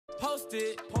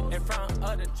Posted in front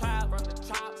of the trap,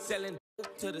 selling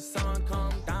till the sun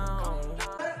come down.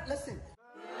 Listen.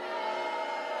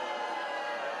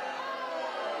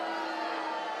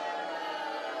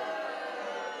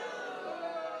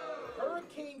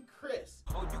 Hurricane Chris.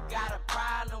 Oh, you got a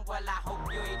problem? Well, I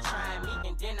hope you ain't trying me,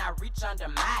 and then I reach under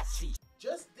my seat.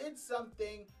 Just did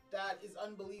something that is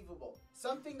unbelievable.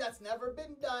 Something that's never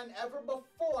been done ever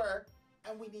before,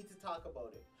 and we need to talk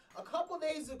about it. A couple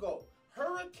days ago,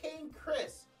 Hurricane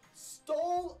Chris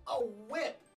stole a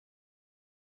whip,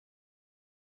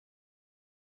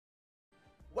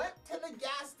 went to the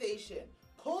gas station,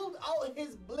 pulled out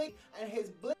his blick, and his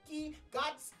blicky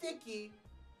got sticky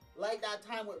like that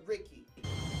time with Ricky.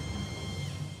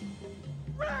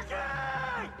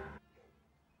 Ricky!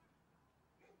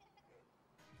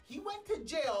 He went to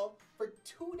jail for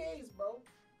 2 days, bro.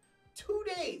 2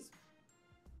 days.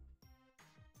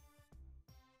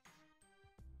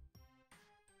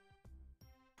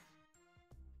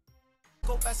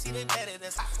 I see they mad at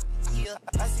us. Yeah,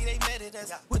 I see they mad at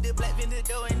us. With the black vendor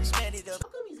door and spat it up. How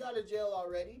come he's out of jail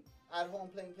already? At home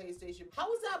playing PlayStation?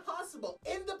 How is that possible?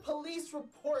 In the police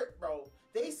report, bro,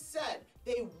 they said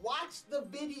they watched the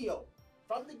video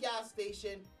from the gas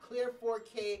station, clear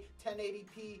 4K,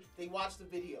 1080p. They watched the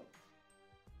video.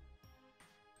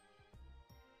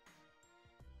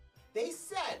 They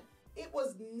said it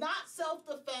was not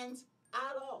self-defense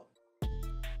at all.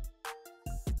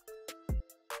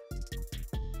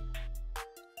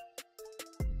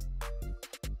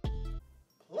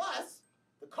 Plus,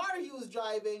 the car he was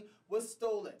driving was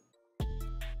stolen.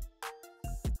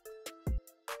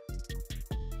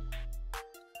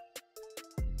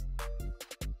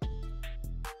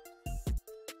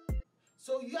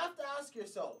 So you have to ask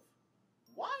yourself,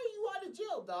 why are you out of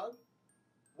jail, dog?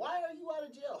 Why are you out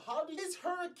of jail? How did this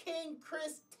Hurricane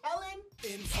Chris telling?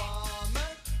 Informer,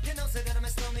 you know, say that I'm a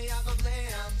stormy, I go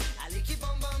blam. I like keep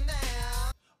on down.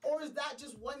 Or is that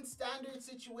just one standard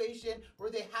situation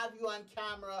where they have you on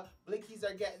camera, blinkies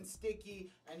are getting sticky,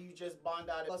 and you just bond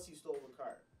out, plus you stole the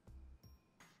car?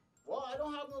 Well, I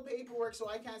don't have no paperwork, so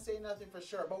I can't say nothing for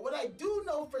sure. But what I do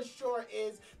know for sure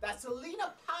is that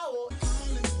Celina Powell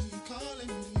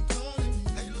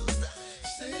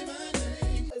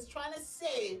is trying to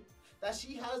say that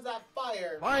she has that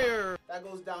fire that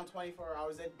goes down 24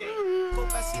 hours a day.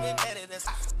 I see they mad at us.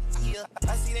 Yeah,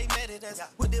 I see they mad at us.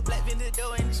 With the black vendor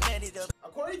door and spat it up.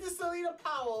 According to Celina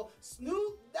Powell,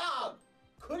 Snoop Dogg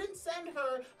couldn't send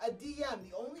her a DM.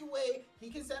 The only way he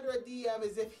can send her a DM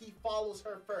is if he follows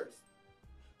her first.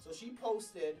 So she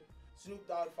posted Snoop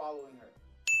Dogg following her.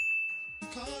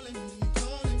 Calling me,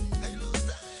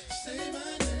 say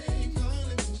my name,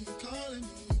 calling me.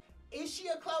 Is she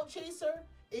a clout chaser?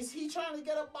 Is he trying to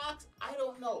get a box? I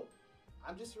don't know.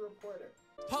 I'm just a reporter.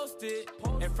 Posted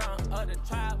in front of the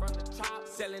trap,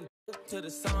 selling till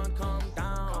the sun come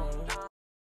down.